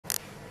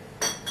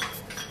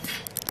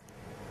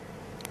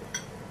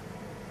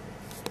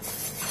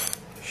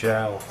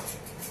Michelle.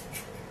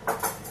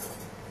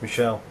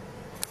 Michelle.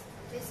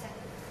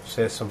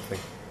 Say something.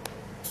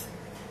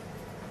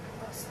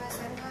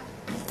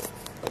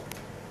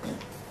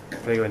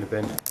 Where you go in the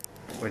bin?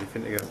 Where do you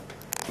think to go?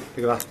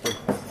 You go after him.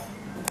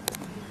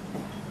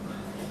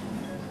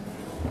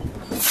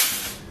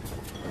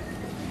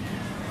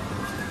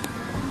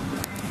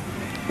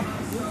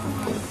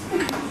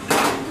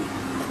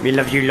 We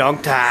love you long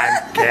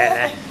time,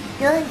 Kayleigh.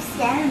 You're like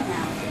staring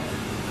now.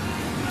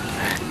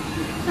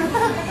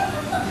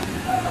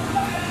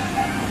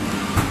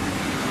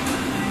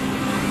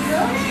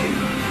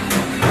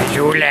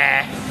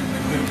 Julie.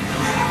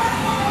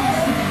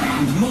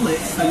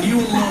 Mullets, and you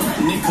will love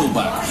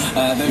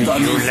Nickelback. They've got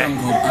a new song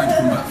called I'd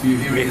Come Back For You.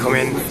 Here We come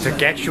in to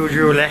get you,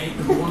 Julie.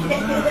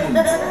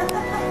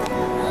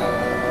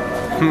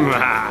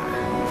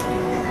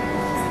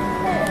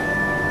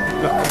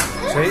 Look,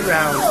 turn it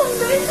round.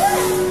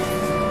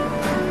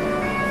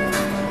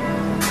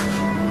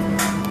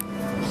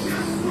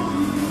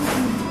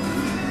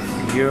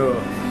 Yo.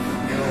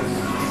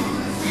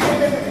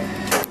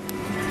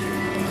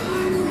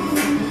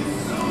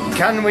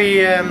 Can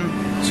we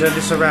turn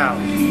this around?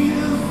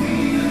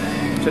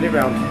 Turn it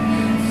round.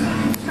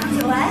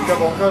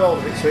 Come on, hold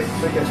of it so it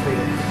gets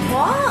feeling.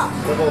 What?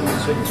 Hold of it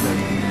so it gets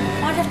feeling.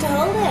 Why'd you have to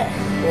hold it?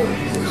 Oh,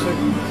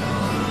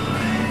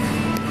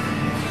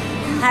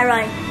 Hi,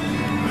 Ryan.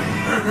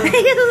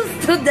 He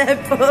just stood there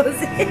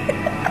posing.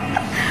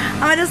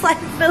 Am I just like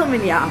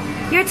filming you?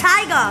 You're a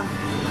tiger.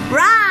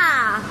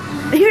 Rah!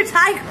 You're a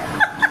tiger.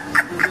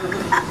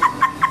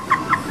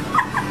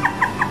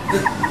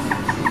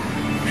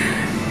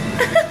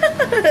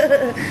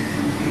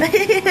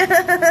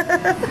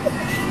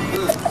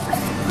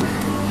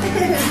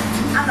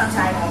 I'm not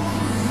tiger.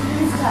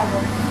 Who's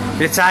tiger?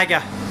 Be a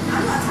tiger.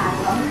 I'm not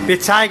tiger. Be a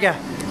tiger.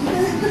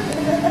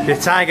 Be a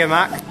tiger,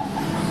 Mark.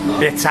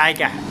 Be a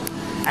tiger.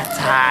 A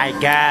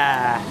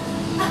tiger.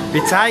 Be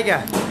a tiger.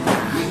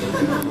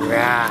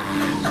 Rah.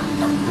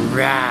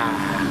 Rah.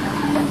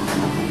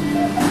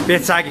 Be a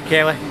tiger,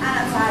 Kayleigh. I'm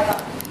not tiger.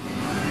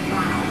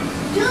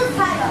 Julie's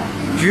tiger.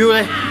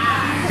 Julie,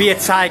 be a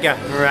tiger.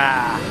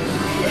 Rah.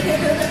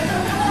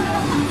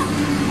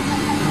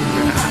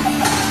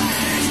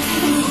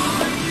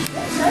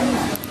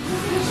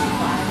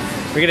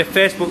 We're going to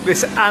Facebook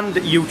this and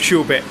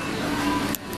YouTube it.